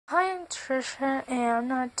Hi, I'm Trisha, and I'm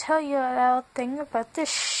going to tell you a little thing about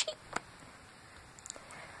this sheep.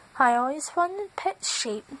 I always wanted to pet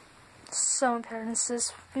sheep, so my parents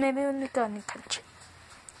says maybe when we go in the country.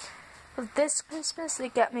 But this Christmas, they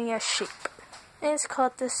got me a sheep, and it's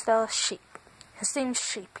called this little sheep. His name's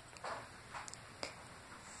Sheepy.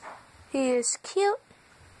 He is cute,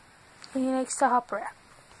 and he likes to hop around.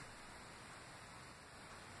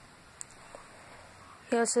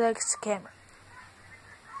 He also likes the camera.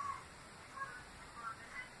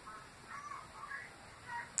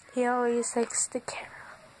 He always likes the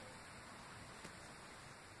camera.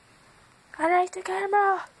 I like the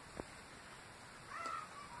camera.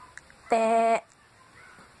 That.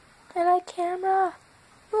 I like camera.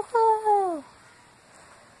 Woohoo!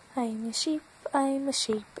 I'm a sheep. I'm a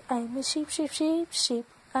sheep. I'm a sheep, sheep, sheep, sheep.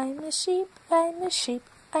 I'm a sheep. I'm a sheep.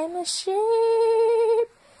 I'm a sheep.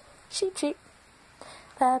 Sheep, sheep.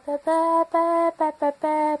 Ba ba ba ba ba ba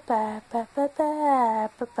ba ba ba ba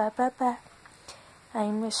ba ba ba ba.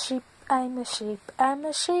 I'm a sheep, I'm a sheep, I'm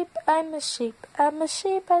a sheep, I'm a sheep, I'm a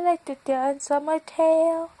sheep, I like to dance on my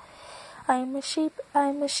tail. I'm a sheep,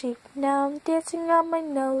 now I'm dancing on my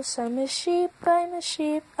nose. I'm a sheep, I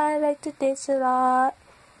like to dance a lot.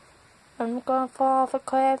 I'm gonna fall off a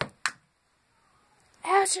cliff.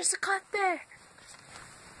 Ouch, there's a cliff there.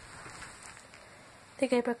 I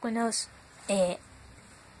think I broke my nose. I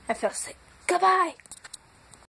fell sick. Goodbye.